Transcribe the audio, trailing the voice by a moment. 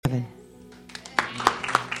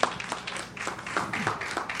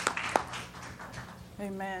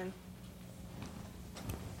Amen.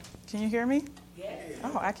 Can you hear me? Yes.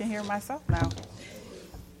 Oh, I can hear myself now.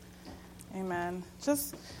 Amen.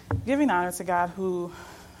 Just giving honor to God, who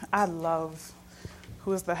I love,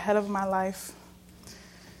 who is the head of my life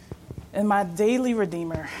and my daily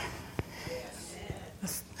redeemer.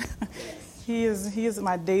 Yes. He is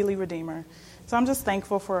my daily redeemer. So I'm just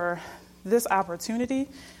thankful for this opportunity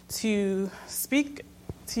to speak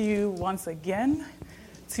to you once again,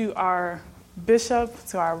 to our bishop,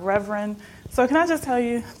 to our reverend. So can I just tell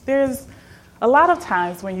you, there's a lot of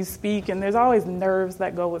times when you speak, and there's always nerves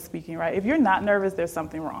that go with speaking, right? If you're not nervous, there's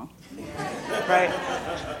something wrong, right?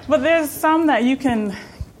 But there's some that you can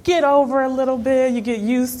get over a little bit, you get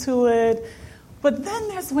used to it. But then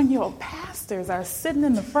there's when your pastors are sitting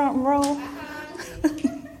in the front row.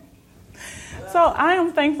 So I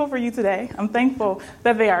am thankful for you today. I'm thankful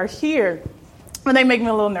that they are here, and they make me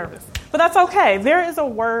a little nervous. But that's okay. There is a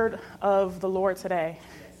word of the Lord today.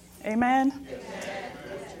 Amen?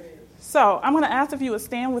 So I'm going to ask if you would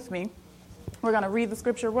stand with me. We're going to read the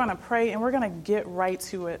scripture, we're going to pray, and we're going to get right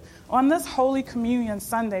to it. On this Holy Communion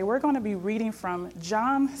Sunday, we're going to be reading from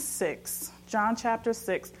John chapter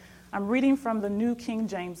 6. I'm reading from the New King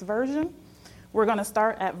James Version. We're going to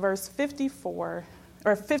start at verse 53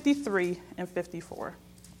 and 54.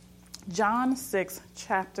 John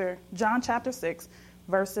chapter 6,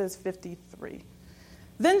 verses 53.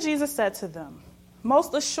 Then Jesus said to them,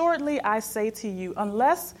 "Most assuredly I say to you,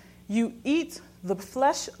 unless you eat the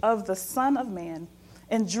flesh of the Son of Man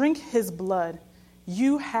and drink his blood,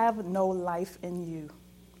 you have no life in you.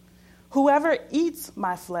 Whoever eats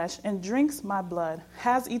my flesh and drinks my blood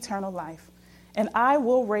has eternal life, and I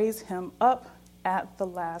will raise him up at the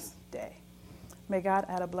last day." May God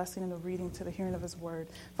add a blessing in the reading to the hearing of his word.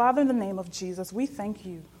 Father, in the name of Jesus, we thank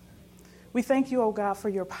you. We thank you, oh God, for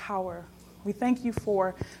your power. We thank you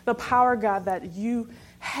for the power, God, that you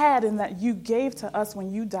had and that you gave to us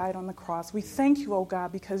when you died on the cross. We thank you, oh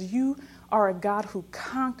God, because you are a God who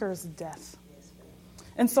conquers death.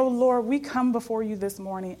 And so, Lord, we come before you this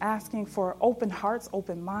morning asking for open hearts,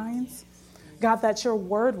 open minds. God, that your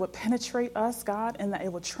word would penetrate us, God, and that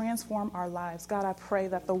it would transform our lives. God, I pray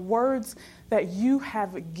that the words that you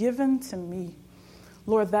have given to me,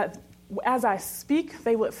 Lord, that as I speak,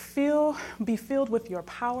 they would be filled with your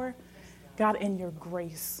power, God, and your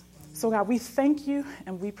grace. So, God, we thank you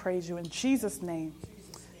and we praise you in Jesus' name.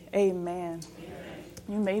 Amen.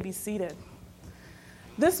 You may be seated.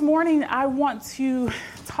 This morning, I want to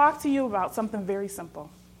talk to you about something very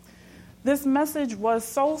simple. This message was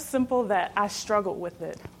so simple that I struggled with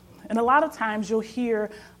it. And a lot of times you'll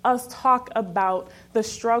hear us talk about the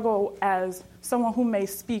struggle as someone who may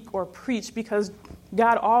speak or preach, because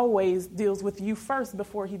God always deals with you first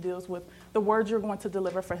before he deals with the words you're going to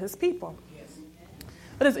deliver for his people. Yes.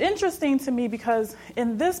 But it's interesting to me because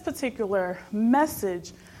in this particular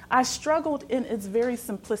message, I struggled in its very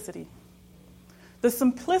simplicity. The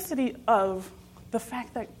simplicity of the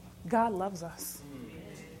fact that God loves us.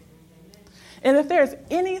 And if there's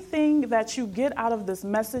anything that you get out of this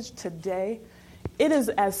message today, it is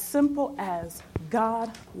as simple as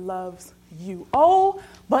God loves you. Oh,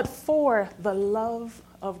 but for the love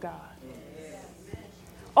of God.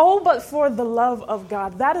 Oh, but for the love of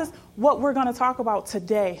God. That is what we're going to talk about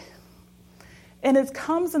today. And it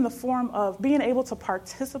comes in the form of being able to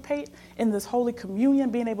participate in this Holy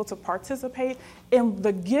Communion, being able to participate in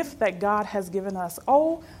the gift that God has given us.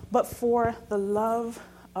 Oh, but for the love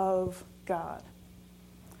of God.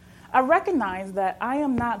 I recognize that I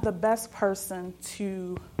am not the best person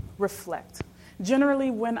to reflect.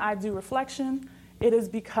 Generally, when I do reflection, it is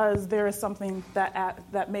because there is something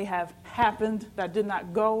that may have happened that did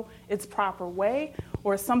not go its proper way,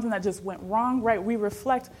 or something that just went wrong, right? We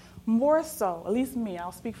reflect more so, at least me,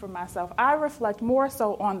 I'll speak for myself. I reflect more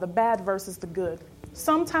so on the bad versus the good.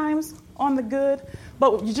 Sometimes on the good,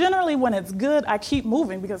 but generally when it's good, I keep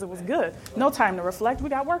moving because it was good. No time to reflect. We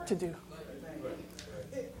got work to do.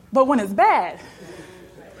 But when it's bad,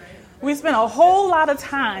 we spend a whole lot of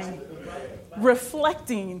time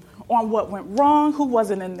reflecting on what went wrong, who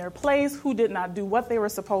wasn't in their place, who did not do what they were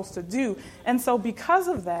supposed to do. And so because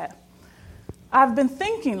of that, I've been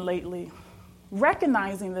thinking lately,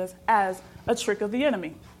 recognizing this as a trick of the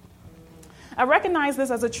enemy. I recognize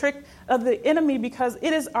this as a trick of the enemy because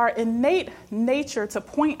it is our innate nature to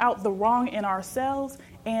point out the wrong in ourselves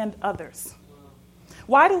and others.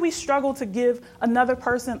 Why do we struggle to give another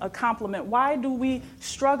person a compliment? Why do we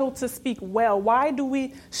struggle to speak well? Why do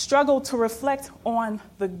we struggle to reflect on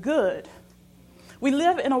the good? We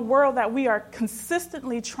live in a world that we are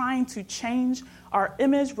consistently trying to change our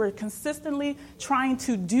image. We're consistently trying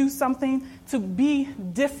to do something to be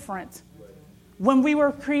different. when we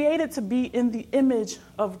were created to be in the image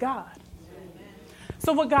of God.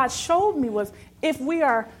 So what God showed me was, if we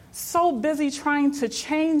are so busy trying to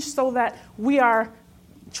change so that we are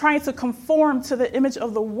trying to conform to the image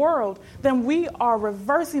of the world, then we are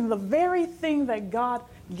reversing the very thing that God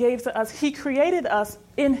gave to us. He created us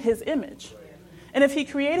in his image. And if he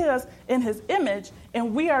created us in his image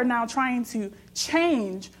and we are now trying to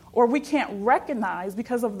change, or we can't recognize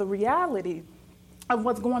because of the reality of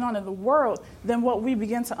what's going on in the world, then what we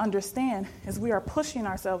begin to understand is we are pushing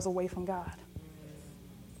ourselves away from God.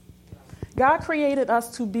 God created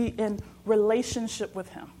us to be in relationship with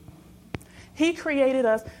him. He created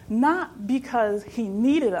us not because he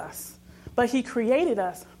needed us, but he created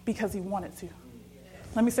us because he wanted to.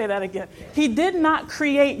 Let me say that again. He did not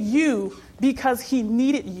create you because he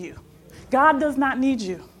needed you. God does not need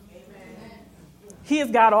you. He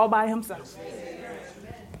is God all by himself.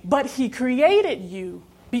 But he created you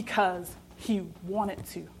because he wanted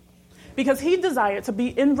to. Because he desired to be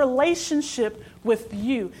in relationship with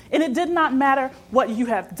you. And it did not matter what you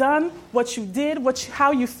have done, what you did,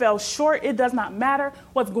 how you fell short. It does not matter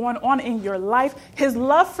what's going on in your life. His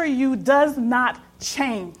love for you does not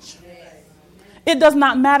change. It does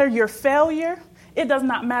not matter your failure. It does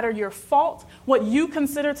not matter your fault, what you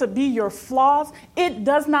consider to be your flaws. It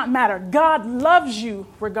does not matter. God loves you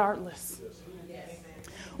regardless.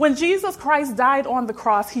 When Jesus Christ died on the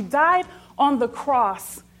cross, he died on the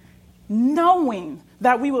cross knowing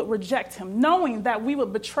that we would reject him, knowing that we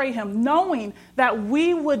would betray him, knowing that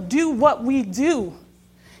we would do what we do.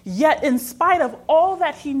 Yet in spite of all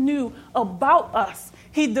that he knew about us,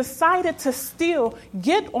 he decided to still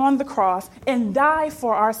get on the cross and die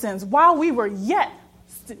for our sins while we were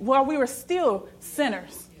still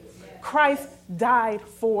sinners. Christ died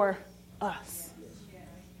for us.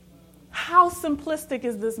 How simplistic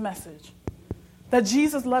is this message? That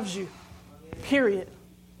Jesus loves you, period.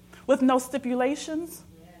 With no stipulations,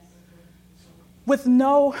 with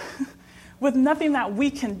nothing that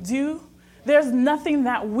we can do. There's nothing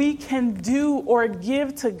that we can do or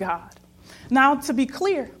give to God. Now, to be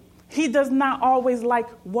clear, he does not always like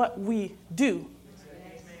what we do.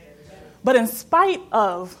 But in spite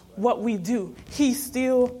of what we do, he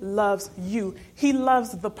still loves you. He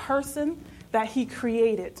loves the person that he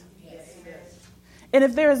created. And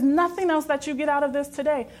if there is nothing else that you get out of this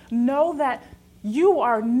today, know that you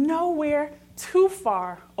are nowhere too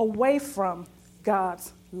far away from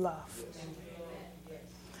God's love.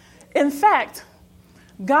 In fact,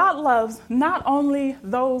 God loves not only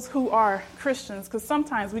those who are Christians, because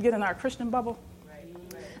sometimes we get in our Christian bubble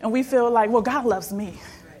and we feel like, well, God loves me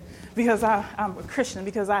because I'm a Christian,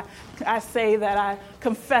 because I say that I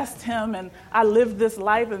confessed him and I live this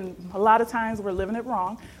life, and a lot of times we're living it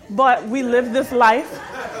wrong, but we live this life.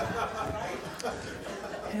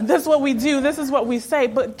 And this is what we do, this is what we say,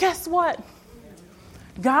 but guess what?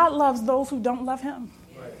 God loves those who don't love him.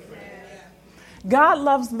 God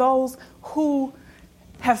loves those who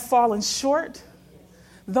have fallen short,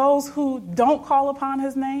 those who don't call upon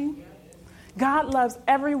his name. God loves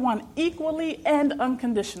everyone equally and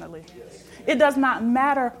unconditionally. It does not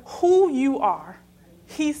matter who you are,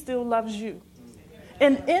 he still loves you.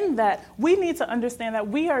 And in that, we need to understand that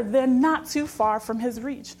we are then not too far from his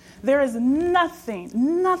reach. There is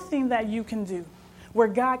nothing that you can do where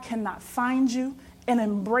God cannot find you and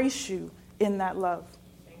embrace you in that love.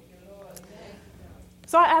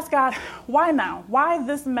 So I asked God, why now? Why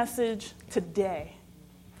this message today?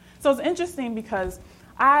 So it's interesting because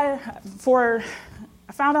I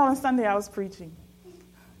found out on Sunday I was preaching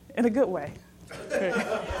in a good way.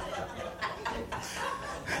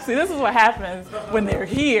 See, this is what happens when they're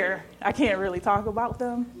here. I can't really talk about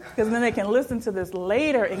them because then they can listen to this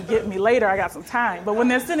later and get me later. I got some time. But when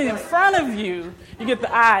they're sitting in front of you, you get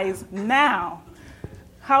the eyes now.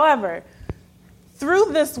 However,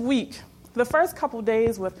 through this week, the first couple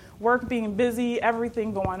days with work being busy,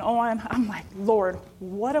 everything going on, I'm like, Lord,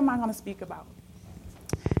 what am I going to speak about?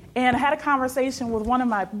 And I had a conversation with one of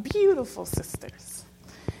my beautiful sisters.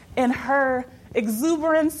 And her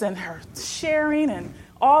exuberance and her sharing and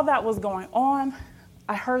all that was going on,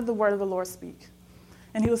 I heard the word of the Lord speak.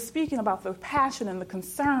 And he was speaking about the passion and the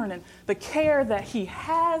concern and the care that he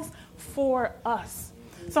has for us.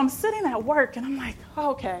 So I'm sitting at work and I'm like,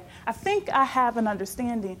 okay, I think I have an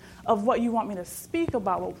understanding of what you want me to speak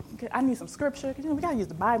about. Well, I need some scripture. We got to use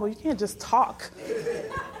the Bible. You can't just talk.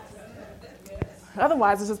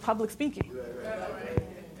 Otherwise, it's just public speaking.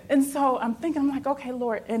 And so I'm thinking, I'm like, okay,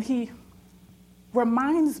 Lord. And he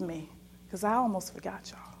reminds me, because I almost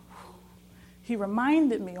forgot y'all. He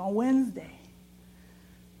reminded me on Wednesday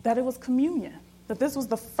that it was communion, that this was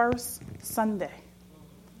the first Sunday.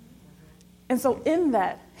 And so in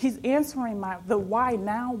that, he's answering the why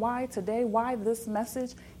now, why today, why this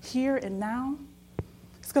message here and now.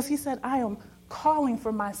 It's because he said, I am calling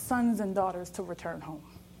for my sons and daughters to return home.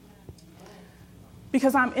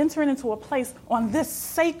 Because I'm entering into a place on this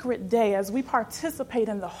sacred day as we participate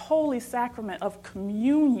in the holy sacrament of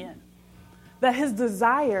communion, that his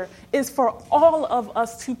desire is for all of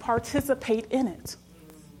us to participate in it.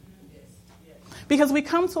 Because we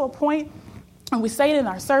come to a point, and we say it in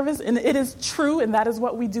our service, and it is true, and that is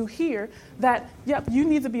what we do here, that, yep, you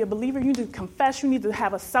need to be a believer, you need to confess, you need to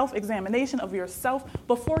have a self-examination of yourself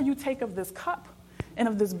before you take of this cup and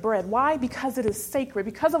of this bread. Why? Because it is sacred,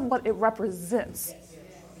 because of what it represents.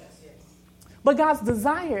 But God's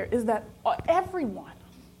desire is that everyone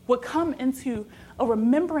would come into a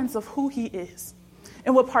remembrance of who he is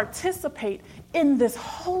and would participate in this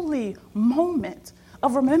holy moment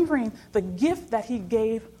of remembering the gift that he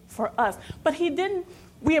gave for us. But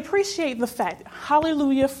we appreciate the fact,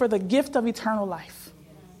 hallelujah, for the gift of eternal life.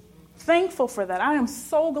 Thankful for that. I am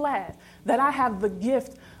so glad that I have the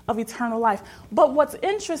gift of eternal life. But what's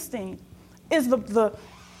interesting is the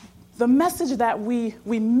message that we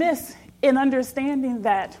miss in understanding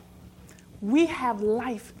that we have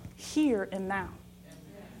life here and now.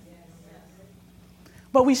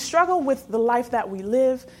 But we struggle with the life that we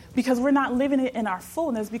live because we're not living it in our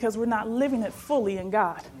fullness, because we're not living it fully in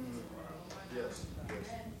God.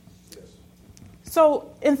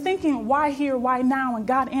 So in thinking why here, why now, and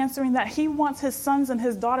God answering that he wants his sons and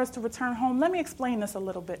his daughters to return home, let me explain this a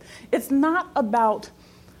little bit. It's not about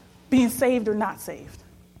being saved or not saved.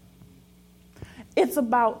 It's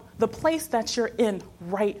about the place that you're in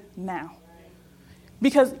right now.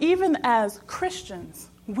 Because even as Christians,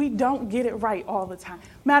 we don't get it right all the time.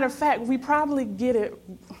 Matter of fact, we probably get it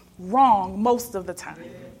wrong most of the time.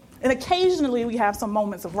 And occasionally we have some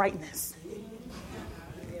moments of rightness.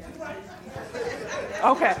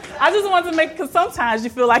 Okay, I just wanted to because sometimes you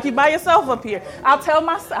feel like you're by yourself up here.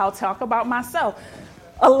 I'll talk about myself.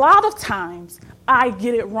 A lot of times I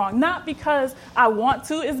get it wrong. Not because I want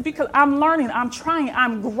to, it's because I'm learning, I'm trying,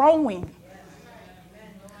 I'm growing.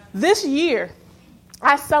 This year,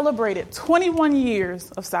 I celebrated 21 years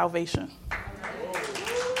of salvation.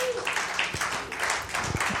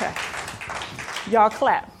 Okay, y'all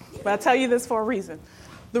clap, but I tell you this for a reason.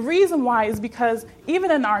 The reason why is because even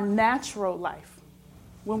in our natural life,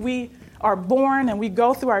 when we are born and we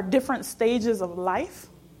go through our different stages of life,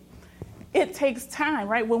 it takes time,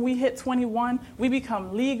 right? When we hit 21, we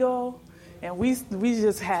become legal, and we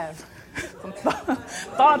just have some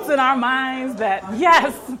thoughts in our minds that,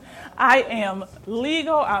 yes, I am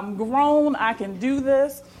legal, I'm grown, I can do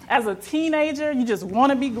this. As a teenager, you just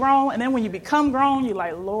want to be grown, and then when you become grown, you're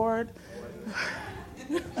like, Lord,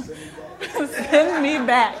 send me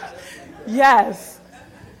back. Yes.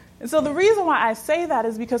 And so the reason why I say that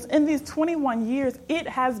is because in these 21 years, it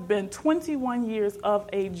has been 21 years of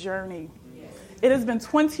a journey. It has been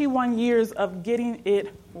 21 years of getting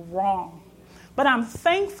it wrong. But I'm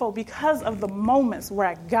thankful because of the moments where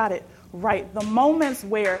I got it right. The moments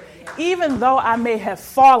where even though I may have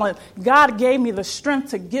fallen, God gave me the strength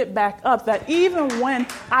to get back up. That even when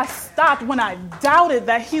I stopped, when I doubted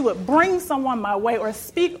that he would bring someone my way or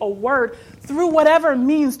speak a word through whatever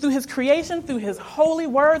means, through his creation, through his holy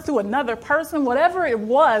word, through another person, whatever it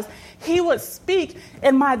was, he would speak,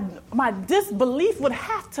 and my disbelief would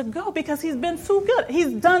have to go because he's been too good.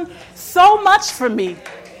 He's done so much for me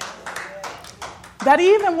that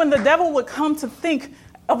even when the devil would come to think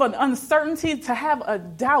of an uncertainty, to have a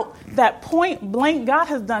doubt, that point blank, God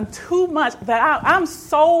has done too much that I'm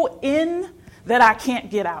so in that I can't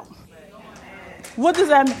get out. What does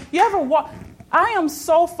that mean? You ever walk? I am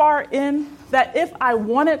so far in that if I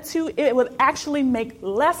wanted to, it would actually make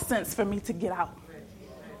less sense for me to get out.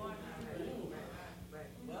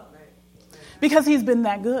 Because he's been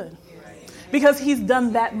that good. Because he's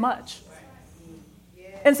done that much.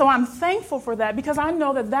 And so I'm thankful for that because I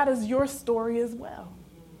know that that is your story as well.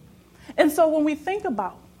 And so when we think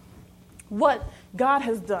about what God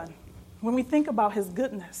has done, when we think about his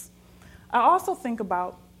goodness, I also think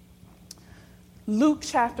about Luke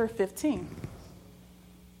chapter 15.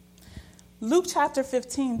 Luke chapter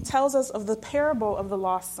 15 tells us of the parable of the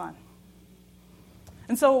lost son.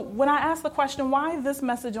 And so when I asked the question, why this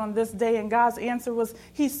message on this day, and God's answer was,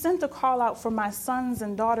 he sent a call out for my sons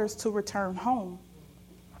and daughters to return home.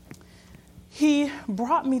 He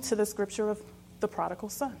brought me to the scripture of the prodigal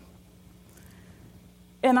son.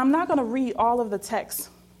 And I'm not going to read all of the text,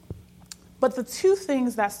 but the two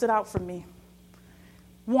things that stood out for me.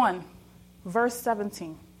 One, verse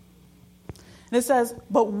 17. And it says,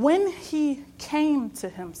 but when he came to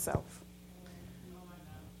himself,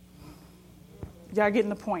 Y'all getting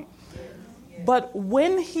the point? But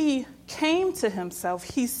when he came to himself,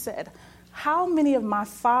 he said, how many of my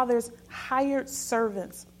father's hired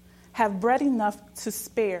servants have bread enough to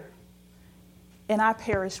spare, and I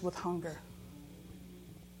perish with hunger?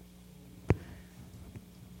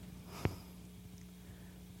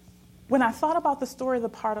 When I thought about the story of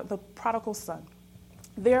the prodigal son,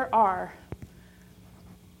 there are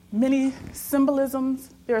many symbolisms,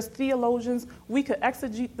 there's theologians. We could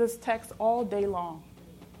exegete this text all day long.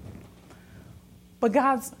 But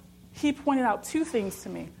he pointed out two things to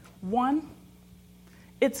me. One,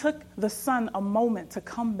 it took the son a moment to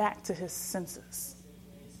come back to his senses.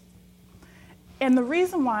 And the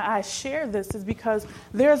reason why I share this is because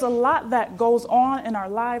there's a lot that goes on in our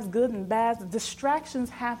lives, good and bad. Distractions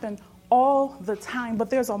happen all the time, but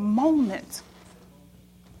there's a moment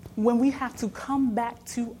when we have to come back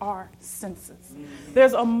to our senses.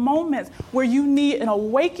 There's a moment where you need an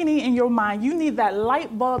awakening in your mind. You need that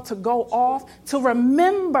light bulb to go off to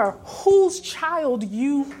remember whose child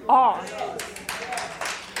you are.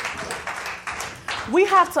 We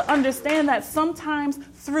have to understand that sometimes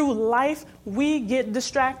through life we get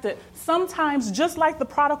distracted. Sometimes, just like the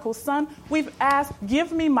prodigal son, we've asked,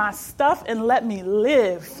 give me my stuff and let me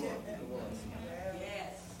live.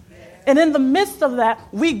 And in the midst of that,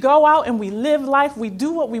 we go out and we live life. We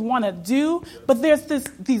do what we want to do. But there's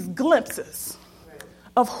these glimpses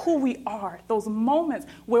of who we are, those moments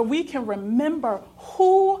where we can remember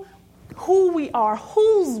who we are,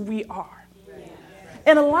 whose we are.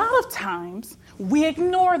 And a lot of times, we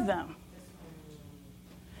ignore them.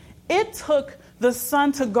 It took the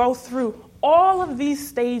son to go through all of these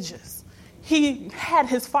stages. He had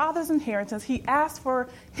his father's inheritance. He asked for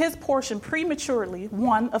his portion prematurely.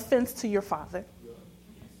 One, offense to your father.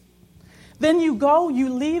 Then you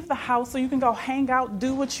leave the house so you can go hang out,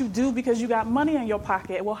 do what you do because you got money in your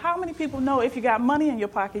pocket. Well, how many people know if you got money in your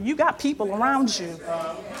pocket, you got people around you?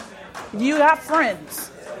 You got friends.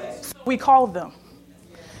 We call them.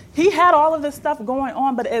 He had all of this stuff going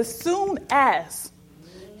on, but as soon as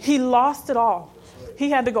he lost it all, he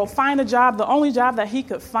had to go find a job. The only job that he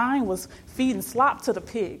could find was feeding slop to the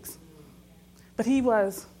pigs. But he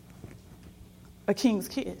was a king's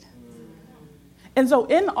kid. And so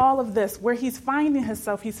in all of this, where he's finding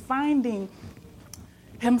himself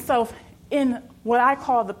in what I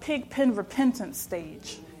call the pig pen repentance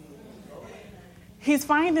stage. He's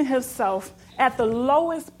finding himself at the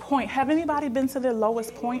lowest point. Have anybody been to their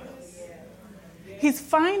lowest point? He's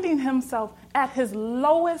finding himself at his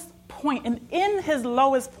lowest point. And in his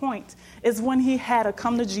lowest point is when he had a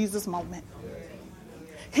come to Jesus moment.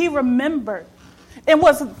 He remembered. And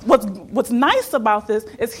what's nice about this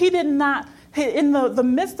is he did not, in the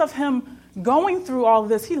midst of him going through all of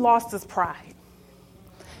this, he lost his pride.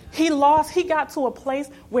 He got to a place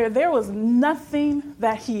where there was nothing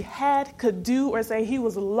that he could do or say. He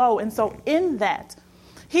was low. And so in that,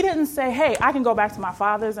 he didn't say, hey, I can go back to my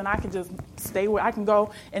father's and I can just stay where I can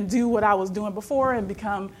go and do what I was doing before and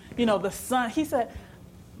become, the son. He said,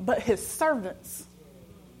 but his servants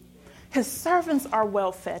are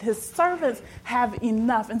well fed. His servants have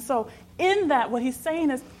enough. And so in that, what he's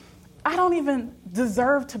saying is, I don't even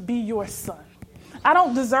deserve to be your son. I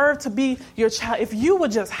don't deserve to be your child. If you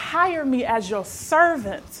would just hire me as your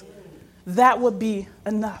servant, that would be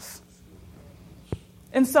enough.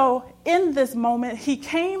 And so in this moment, he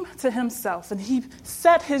came to himself and he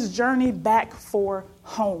set his journey back for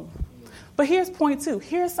home. But here's point two.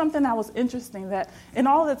 Here's something that was interesting, that in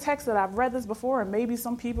all the texts that I've read this before, and maybe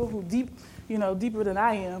some people who deeper than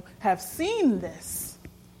I am have seen this.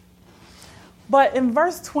 But in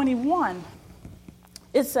verse 21,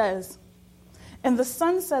 it says, and the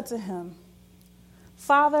son said to him,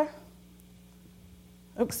 verse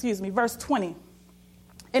 20,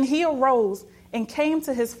 and he arose and came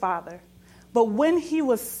to his father. But when he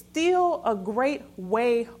was still a great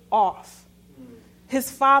way off, his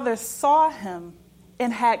father saw him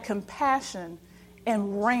and had compassion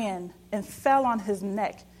and ran and fell on his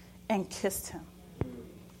neck and kissed him.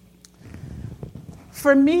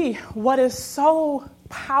 For me, what is so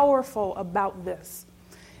powerful about this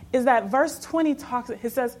is that verse 20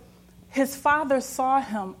 it says, his father saw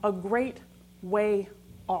him a great way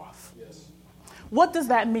off. Yes. What does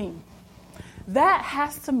that mean? That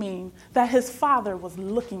has to mean that his father was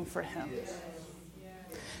looking for him. Yes.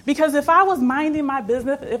 Because if I was minding my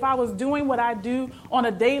business, if I was doing what I do on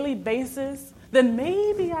a daily basis, then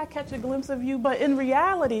maybe I catch a glimpse of you. But in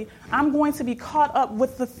reality, I'm going to be caught up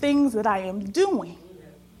with the things that I am doing.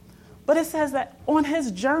 But it says that on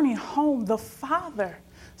his journey home, the father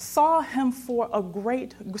saw him a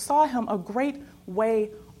great way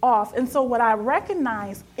off. And so what I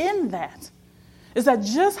recognize in that is that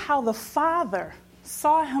just how the Father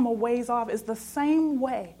saw him a ways off is the same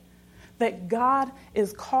way that God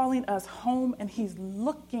is calling us home, and he's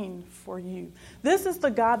looking for you. This is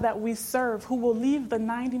the God that we serve, who will leave the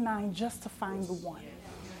 99 just to find the one.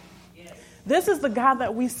 This is the God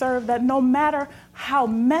that we serve, that no matter how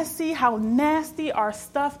messy, how nasty our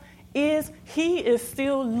stuff is, he is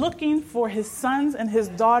still looking for his sons and his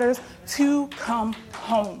daughters to come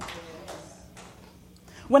home.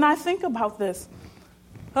 When I think about this,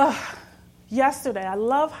 yesterday, I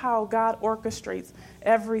love how God orchestrates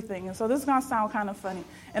everything. And so this is going to sound kind of funny.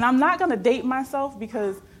 And I'm not going to date myself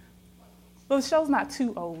because, well, the show's not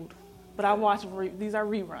too old, but I watch, these are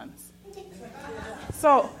reruns.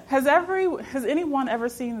 So has anyone ever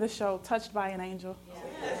seen the show Touched by an Angel?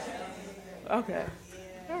 Okay.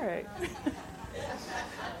 All right.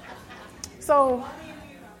 So,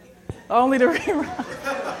 only the rerun.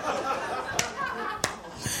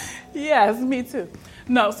 Yes, me too.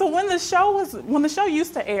 No, so when the show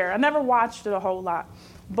used to air, I never watched it a whole lot.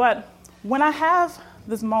 But when I have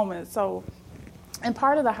this moment, so in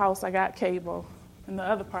part of the house I got cable, in the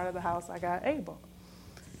other part of the house I got Able.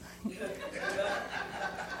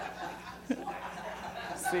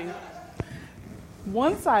 See,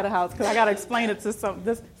 one side of the house, because I got to explain it to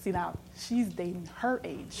see now, she's dating her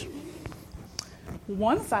age.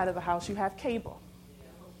 One side of the house, you have cable.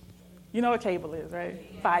 You know what cable is,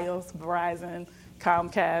 right? Fios, Verizon,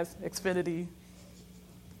 Comcast, Xfinity.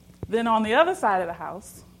 Then on the other side of the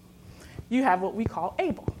house, you have what we call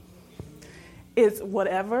Able. It's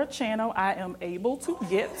whatever channel I am able to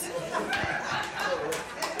get.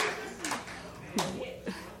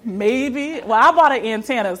 Maybe, well, I bought an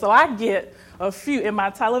antenna, so I get a few. In my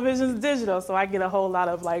television's digital, so I get a whole lot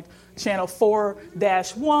of like channel 4-1,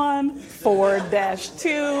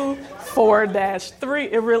 4-2,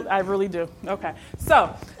 4-3. I really do. Okay.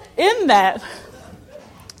 So in that,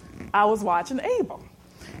 I was watching Able.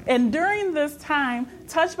 And during this time,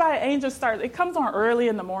 Touched by an Angel starts. It comes on early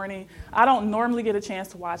in the morning. I don't normally get a chance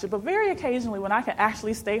to watch it, but very occasionally when I can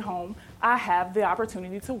actually stay home, I have the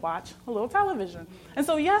opportunity to watch a little television. And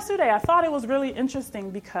so yesterday, I thought it was really interesting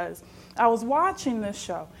because I was watching this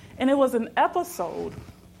show, and it was an episode.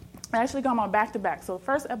 I actually got on back-to-back. So the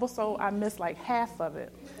first episode, I missed like half of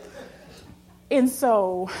it. And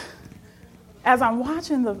so as I'm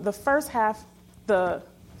watching the first half, the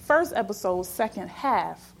first episode's second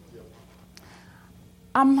half,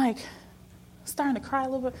 I'm like starting to cry a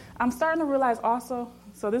little bit. I'm starting to realize also,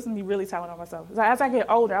 so this is me really telling on myself, as I get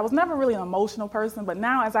older, I was never really an emotional person, but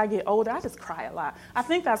now as I get older, I just cry a lot. I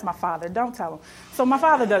think that's my father. Don't tell him. So my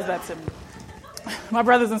father does that to me. My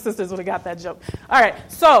brothers and sisters would have got that joke. All right,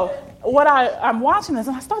 so I'm watching this,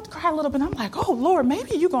 and I start to cry a little bit, and I'm like, oh, Lord,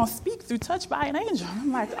 maybe you're going to speak through Touched by an Angel.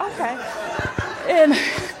 I'm like, okay. And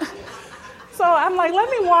so I'm like, let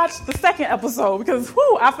me watch the second episode because,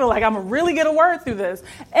 I feel like I'm going to really get a word through this.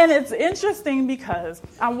 And it's interesting because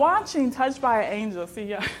I'm watching Touched by an Angel. See,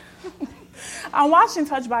 yeah. I'm watching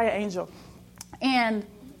Touched by an Angel. And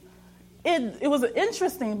it was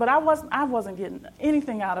interesting, but I wasn't getting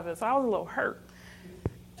anything out of it, so I was a little hurt.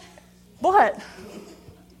 But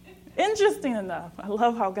interesting enough, I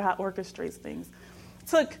love how God orchestrates things. It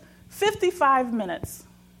took 55 minutes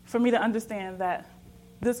for me to understand that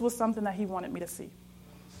this was something that he wanted me to see.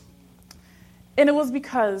 And it was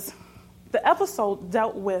because the episode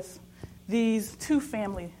dealt with these two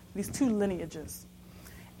lineages.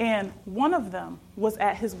 And one of them was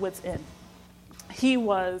at his wit's end. He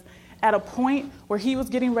was at a point where he was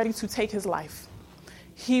getting ready to take his life.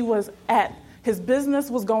 His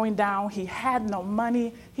business was going down. He had no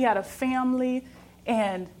money. He had a family.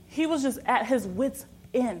 And he was just at his wit's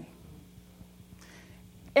end.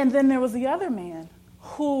 And then there was the other man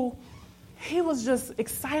who he was just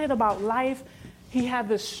excited about life. He had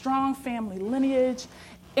this strong family lineage,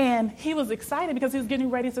 and he was excited because he was getting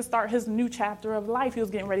ready to start his new chapter of life. He was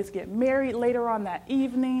getting ready to get married later on that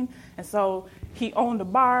evening, and so he owned a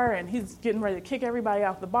bar, and he's getting ready to kick everybody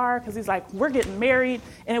out the bar because he's like, we're getting married,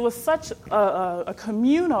 and it was such a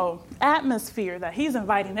communal atmosphere that he's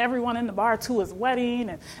inviting everyone in the bar to his wedding,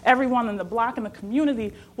 and everyone in the block and the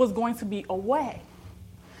community was going to be away.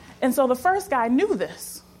 And so the first guy knew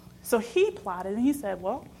this. So he plotted, and he said,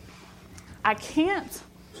 well, I can't,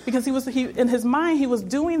 because he in his mind, he was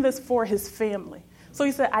doing this for his family. So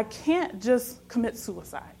he said, I can't just commit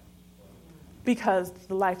suicide because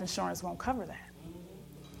the life insurance won't cover that.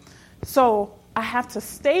 So I have to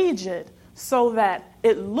stage it so that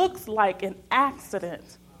it looks like an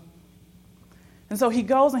accident. And so he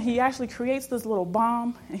goes and he actually creates this little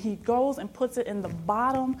bomb, and he goes and puts it in the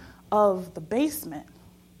bottom of the basement,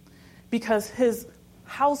 because his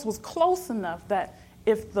house was close enough that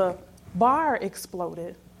if the bar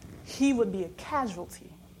exploded, he would be a casualty.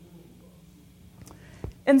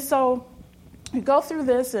 And so you go through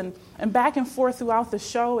this and back and forth throughout the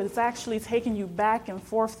show. It's actually taking you back and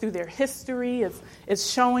forth through their history. It's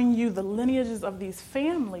showing you the lineages of these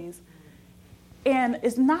families. And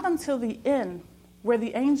it's not until the end where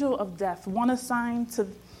the angel of death, one assigned to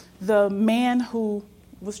the man who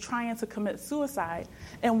was trying to commit suicide,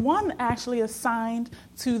 and one actually assigned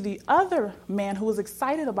to the other man who was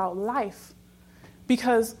excited about life,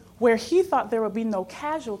 because where he thought there would be no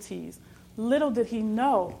casualties, little did he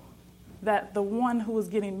know that the one who was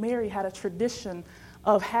getting married had a tradition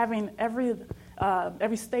of having every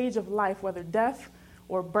stage of life, whether death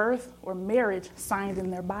or birth or marriage, signed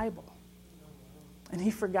in their Bible. And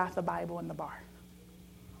he forgot the Bible in the bar.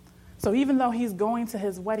 So even though he's going to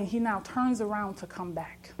his wedding, he now turns around to come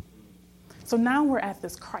back. So now we're at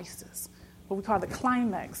this crisis, what we call the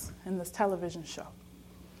climax in this television show.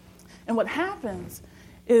 And what happens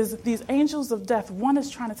is these angels of death, one is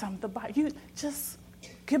trying to tell him, you just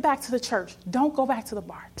get back to the church. Don't go back to the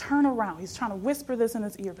bar. Turn around. He's trying to whisper this in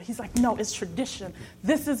his ear, but he's like, no, it's tradition.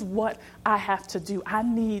 This is what I have to do. I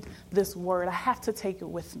need this word. I have to take it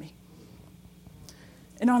with me.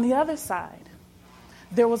 And on the other side,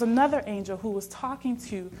 there was another angel who was talking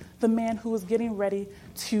to the man who was getting ready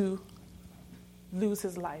to lose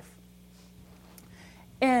his life.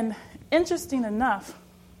 And interesting enough,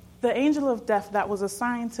 the angel of death that was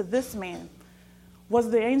assigned to this man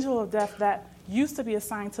was the angel of death that used to be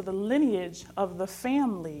assigned to the lineage of the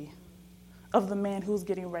family of the man who was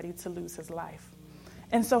getting ready to lose his life.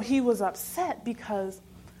 And so he was upset because,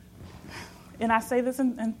 and I say this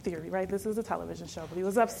in theory, right? This is a television show, but he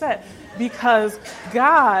was upset because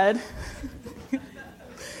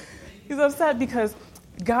he's upset because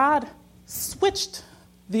God switched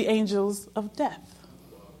the angels of death.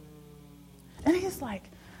 And he's like,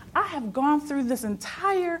 I have gone through this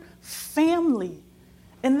entire family,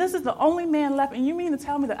 and this is the only man left, and you mean to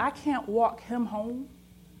tell me that I can't walk him home?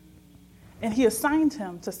 And he assigned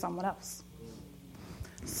him to someone else.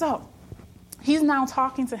 So he's now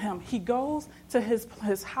talking to him. He goes to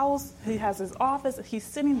his house. He has his office. He's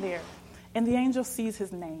sitting there, and the angel sees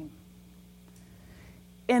his name.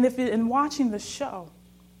 And in watching the show,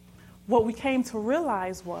 what we came to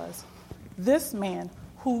realize was this man,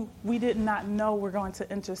 who we did not know were going to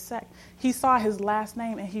intersect, he saw his last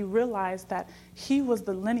name, and he realized that he was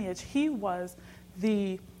the lineage. He was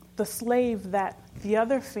the slave that the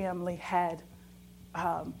other family had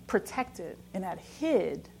protected and had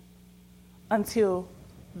hid until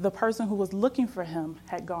the person who was looking for him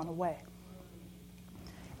had gone away.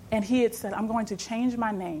 And he had said, I'm going to change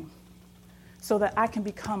my name so that I can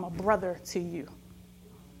become a brother to you.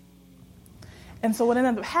 And so what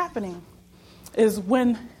ended up happening is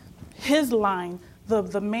when his line,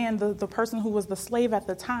 the man, the person who was the slave at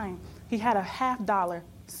the time, he had a $50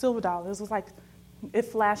 silver dollar. This was like, it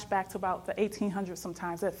flashed back to about the 1800s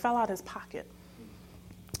sometimes. It fell out his pocket.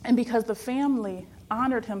 And because the family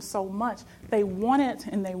honored him so much, they wanted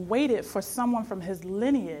and they waited for someone from his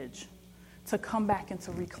lineage to come back and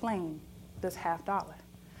to reclaim this $50.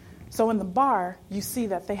 So in the bar, you see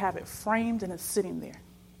that they have it framed and it's sitting there.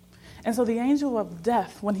 And so the angel of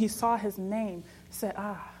death, when he saw his name, said,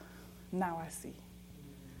 now I see.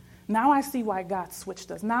 Now I see why God switched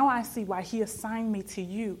us. Now I see why he assigned me to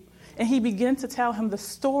you. And he began to tell him the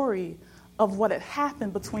story of what had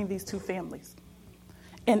happened between these two families.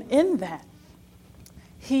 And in that,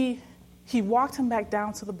 he walked him back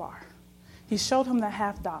down to the bar. He showed him that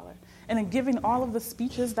 $50. And in giving all of the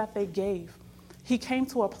speeches that they gave, he came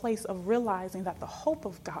to a place of realizing that the hope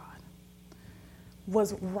of God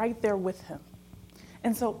was right there with him.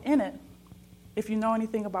 And so in it, if you know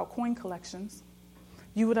anything about coin collections,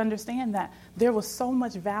 you would understand that there was so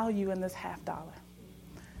much value in this $50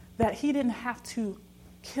 that he didn't have to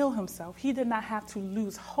kill himself. He did not have to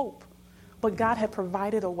lose hope, but God had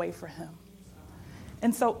provided a way for him.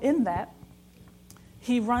 And so in that,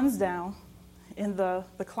 he runs down in the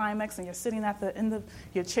climax, and you're sitting at the end of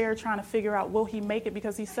your chair trying to figure out, will he make it?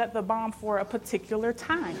 Because he set the bomb for a particular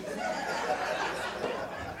time.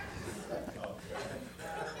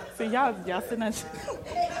 So y'all sitting there.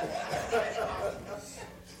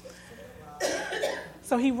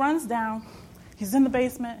 So he runs down. He's in the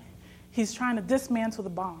basement. He's trying to dismantle the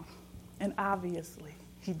bomb. And obviously,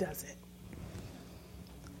 he does it.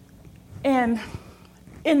 And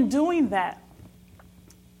in doing that,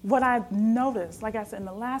 what I noticed, like I said, in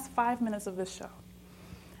the last 5 minutes of this show,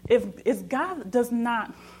 if God does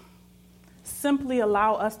not simply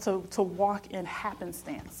allow us to walk in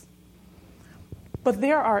happenstance, But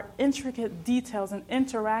there are intricate details and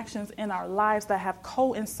interactions in our lives that have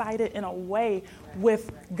coincided in a way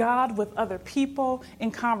with God, with other people,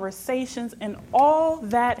 in conversations, and all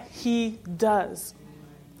that he does.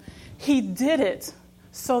 He did it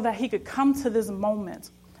so that he could come to this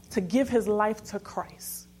moment to give his life to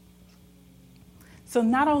Christ. So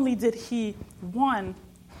not only did he, one,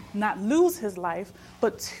 not lose his life,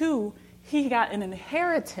 but two, he got an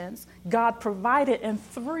inheritance God provided, and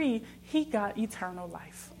three, he got eternal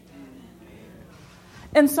life.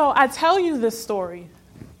 And so I tell you this story.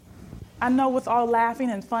 I know with all laughing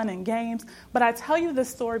and fun and games, but I tell you this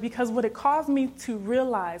story because what it caused me to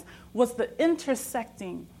realize was the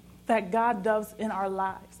intersecting that God does in our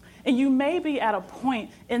lives. And you may be at a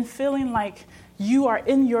point in feeling like you are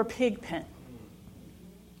in your pig pen.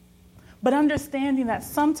 But understanding that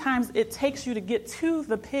sometimes it takes you to get to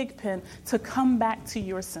the pig pen to come back to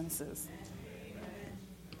your senses.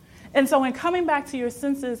 And so in coming back to your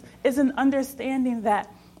senses is an understanding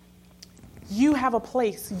that you have a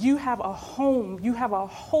place, you have a home, you have a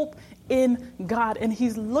hope in God, and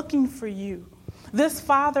he's looking for you. This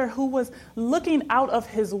father who was looking out of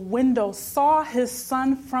his window saw his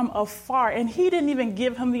son from afar, and he didn't even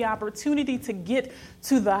give him the opportunity to get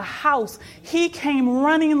to the house. He came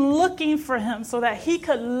running, looking for him so that he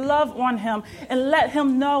could love on him and let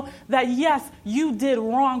him know that, yes, you did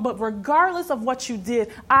wrong, but regardless of what you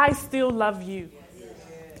did, I still love you.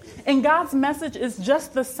 And God's message is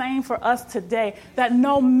just the same for us today, that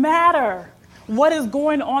no matter what is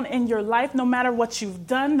going on in your life, no matter what you've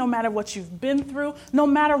done, no matter what you've been through, no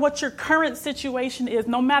matter what your current situation is,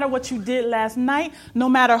 no matter what you did last night, no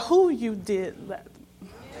matter who you did.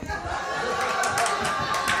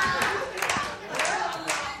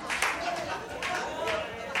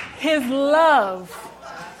 His love.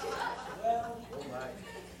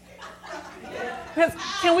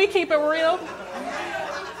 Can we keep it real?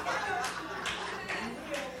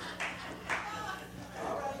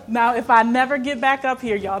 Now, if I never get back up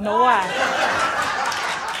here, y'all know why.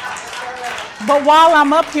 But while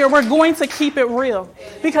I'm up here, we're going to keep it real.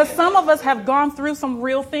 Because some of us have gone through some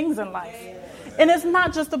real things in life. And it's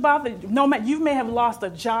not just about you may have lost a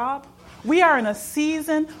job. We are in a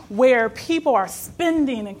season where people are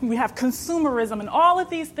spending and we have consumerism and all of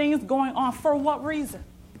these things going on. For what reason?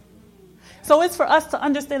 So it's for us to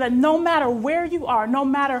understand that no matter where you are, no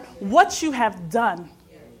matter what you have done,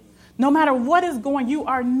 no matter what is going, you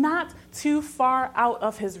are not too far out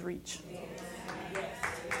of his reach.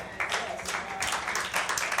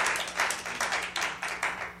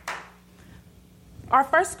 Our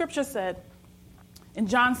first scripture said in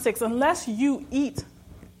John 6, unless you eat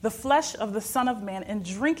the flesh of the Son of Man and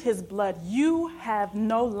drink his blood, you have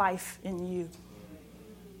no life in you.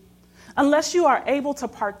 Unless you are able to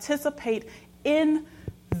participate in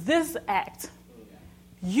this act,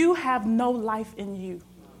 you have no life in you.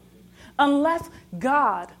 Unless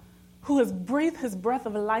God, who has breathed his breath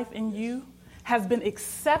of life in you, has been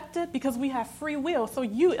accepted, because we have free will. So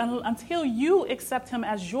until you accept him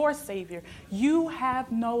as your Savior, you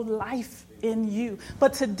have no life in you.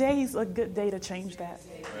 But today's a good day to change that.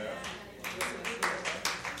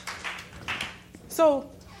 So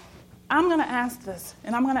I'm going to ask this,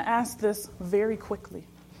 and I'm going to ask this very quickly,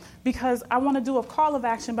 because I want to do a call of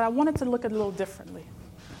action, but I wanted to look at it a little differently.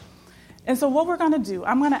 And so what we're going to do,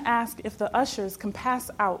 I'm going to ask if the ushers can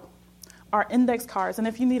pass out our index cards. And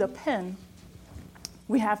if you need a pen,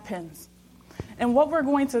 we have pens. And what we're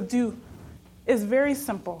going to do is very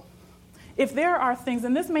simple. If there are things,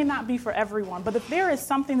 and this may not be for everyone, but if there is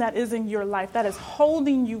something that is in your life that is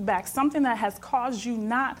holding you back, something that has caused you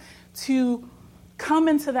not to come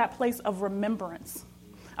into that place of remembrance,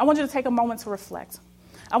 I want you to take a moment to reflect.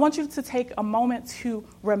 I want you to take a moment to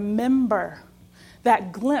remember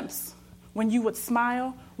that glimpse when you would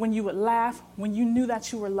smile, when you would laugh, when you knew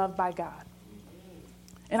that you were loved by God.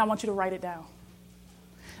 And I want you to write it down.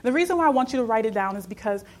 The reason why I want you to write it down is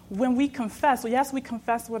because when we confess, well, yes, we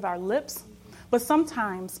confess with our lips, but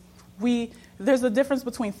sometimes there's a difference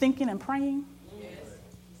between thinking and praying.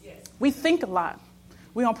 Yes. We think a lot.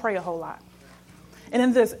 We don't pray a whole lot. And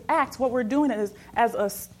in this act, what we're doing is, as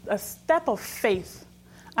a step of faith,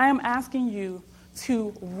 I am asking you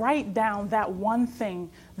to write down that one thing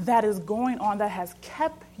that is going on that has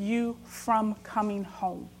kept you from coming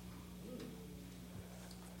home.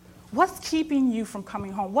 What's keeping you from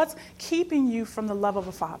coming home? What's keeping you from the love of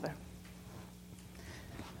a father?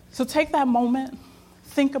 So take that moment,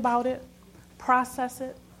 think about it, process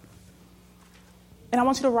it, and I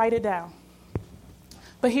want you to write it down.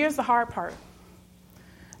 But here's the hard part.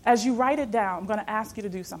 As you write it down, I'm going to ask you to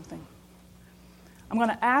do something. I'm going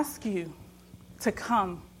to ask you to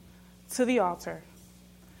come to the altar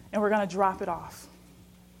and we're going to drop it off.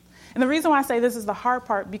 And the reason why I say this is the hard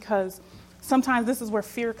part, because sometimes this is where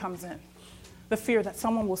fear comes in. The fear that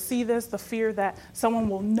someone will see this, the fear that someone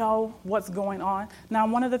will know what's going on. Now,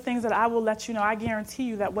 one of the things that I will let you know, I guarantee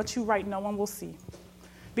you that what you write, no one will see.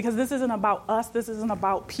 Because this isn't about us, this isn't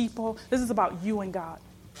about people, this is about you and God.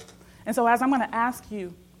 And so as I'm going to ask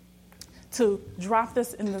you to drop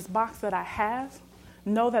this in this box that I have,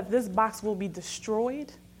 know that this box will be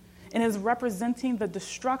destroyed and is representing the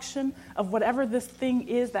destruction of whatever this thing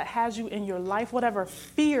is that has you in your life, whatever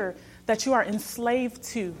fear that you are enslaved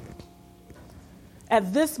to.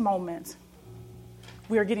 At this moment,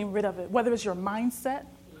 we are getting rid of it. Whether it's your mindset,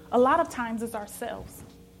 a lot of times it's ourselves.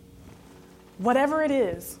 Whatever it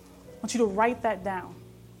is, I want you to write that down.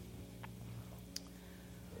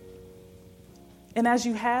 And as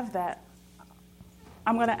you have that,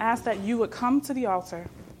 I'm going to ask that you would come to the altar,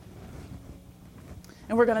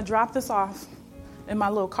 and we're going to drop this off in my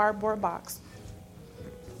little cardboard box.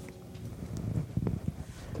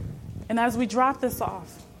 And as we drop this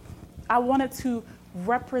off, I wanted to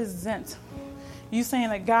represent you saying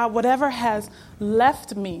that, God, whatever has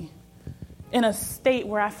left me in a state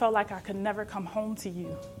where I felt like I could never come home to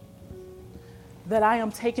you, that I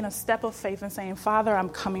am taking a step of faith and saying, Father, I'm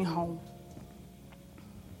coming home.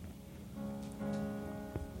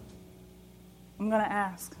 I'm going to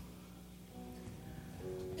ask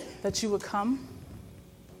that you would come,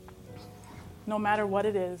 no matter what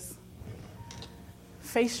it is.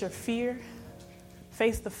 Face your fear.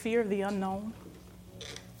 Face the fear of the unknown.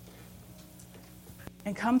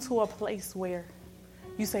 And come to a place where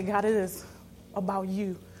you say, God, it is about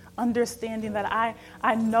you. Understanding that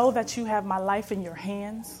I know that you have my life in your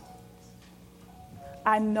hands.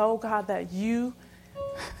 I know, God, that you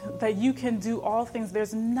can do all things.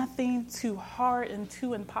 There's nothing too hard and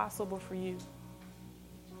too impossible for you.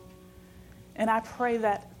 And I pray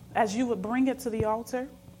that as you would bring it to the altar,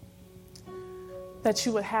 that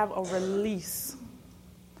you would have a release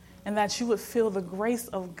and that you would feel the grace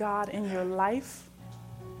of God in your life,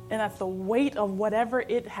 and that the weight of whatever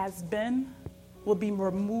it has been will be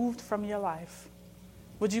removed from your life.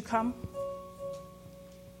 Would you come?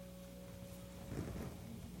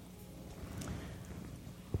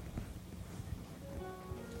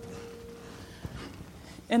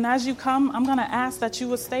 And as you come, I'm going to ask that you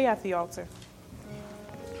would stay at the altar,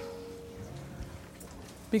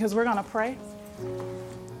 because we're going to pray,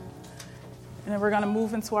 and then we're going to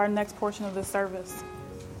move into our next portion of the service.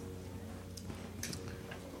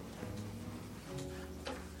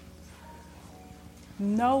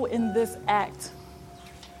 Know in this act,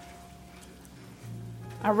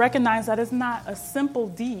 I recognize that it's not a simple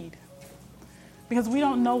deed, because we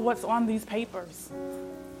don't know what's on these papers.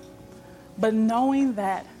 But knowing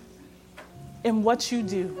that in what you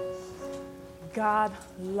do, God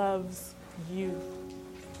loves you.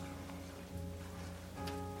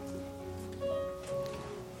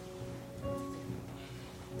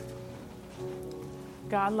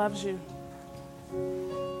 God loves you.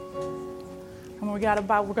 And we're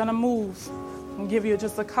going to move. I'll give you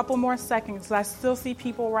just a couple more seconds. I still see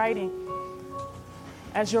people writing.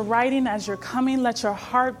 As you're writing, as you're coming, let your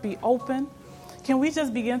heart be open. Can we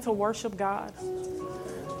just begin to worship God?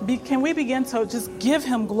 Can we begin to just give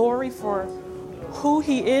him glory for who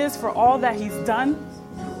he is, for all that he's done?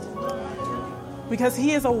 Because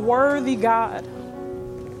he is a worthy God.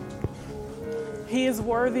 He is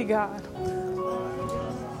worthy God.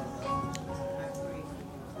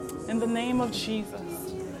 In the name of Jesus.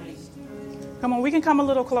 Come on, we can come a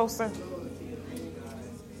little closer.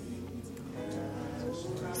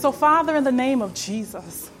 So, Father, in the name of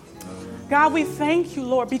Jesus, God, we thank you,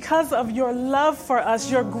 Lord, because of your love for us,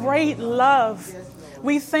 your great love.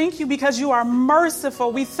 We thank you because you are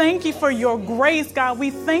merciful. We thank you for your grace, God. We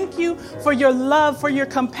thank you for your love, for your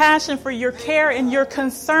compassion, for your care and your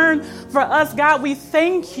concern for us, God. We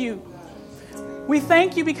thank you. We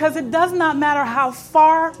thank you because it does not matter how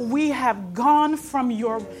far we have gone from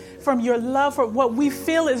your love, for what we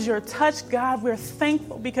feel is your touch, God. We're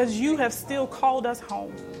thankful because you have still called us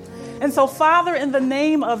home. And so, Father, in the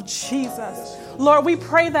name of Jesus, Lord, we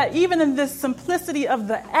pray that even in this simplicity of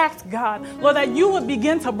the act, God, Lord, that you would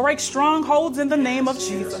begin to break strongholds in the name of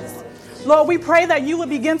Jesus. Lord, we pray that you would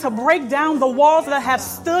begin to break down the walls that have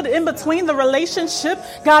stood in between the relationship,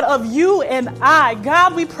 God, of you and I.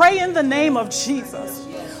 God, we pray in the name of Jesus,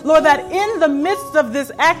 Lord, that in the midst of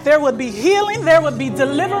this act, there would be healing, there would be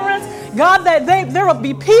deliverance. God, that there would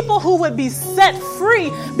be people who would be set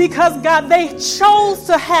free because, God, they chose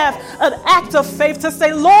to have an act of faith to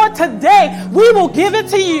say, Lord, today we will give it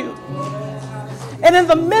to you. And in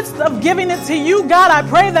the midst of giving it to you, God, I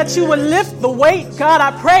pray that you would lift the weight. God,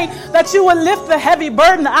 I pray that you would lift the heavy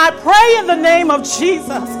burden. I pray in the name of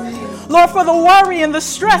Jesus, Lord, for the worry and the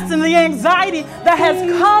stress and the anxiety that has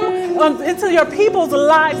come into your people's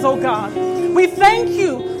lives, oh God. We thank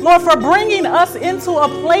you, Lord, for bringing us into a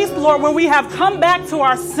place, Lord, where we have come back to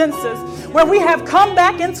our senses, where we have come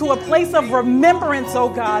back into a place of remembrance, oh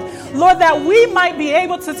God. Lord, that we might be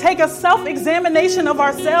able to take a self-examination of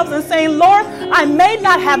ourselves and saying, Lord, I may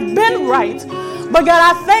not have been right, but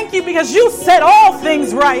God, I thank you because you set all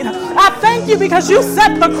things right. I thank you because you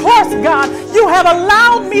set the course, God. You have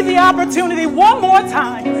allowed me the opportunity one more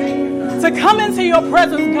time to come into your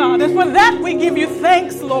presence, God. And for that, we give you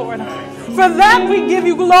thanks, Lord. For that, we give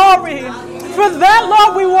you glory. For that,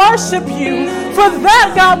 Lord, we worship you. For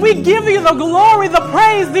that, God, we give you the glory, the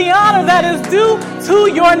praise, the honor that is due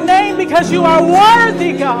to your name because you are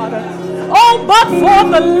worthy, God. Oh, but for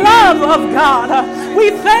the love of God.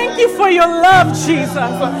 We thank you for your love,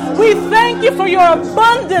 Jesus. We thank you for your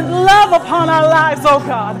abundant love upon our lives, oh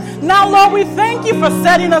God. Now, Lord, we thank you for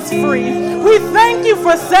setting us free. We thank you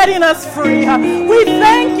for setting us free. We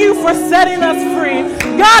thank you for setting us free.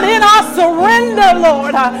 God, in our surrender,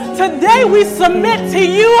 Lord, today we submit to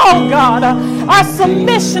you, oh God. Our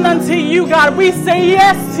submission unto you, God. We say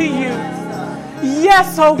yes to you.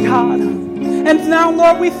 Yes, oh God. And now,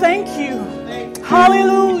 Lord, we thank you.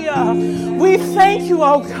 Hallelujah. We thank you,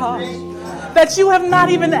 oh God, that you have not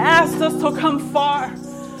even asked us to come far,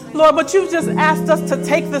 Lord, but you've just asked us to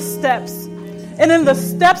take the steps. And in the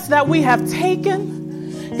steps that we have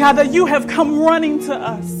taken, God, that you have come running to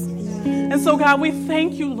us. And so, God, we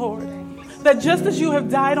thank you, Lord, that just as you have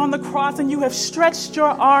died on the cross and you have stretched your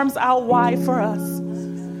arms out wide for us,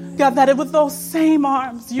 God, that with those same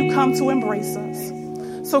arms you come to embrace us.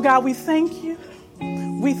 So, God, we thank you.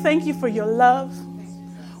 We thank you for your love.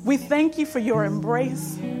 We thank you for your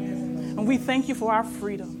embrace. And we thank you for our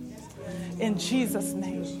freedom. In Jesus'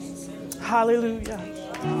 name. Hallelujah.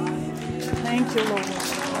 Thank you, Lord.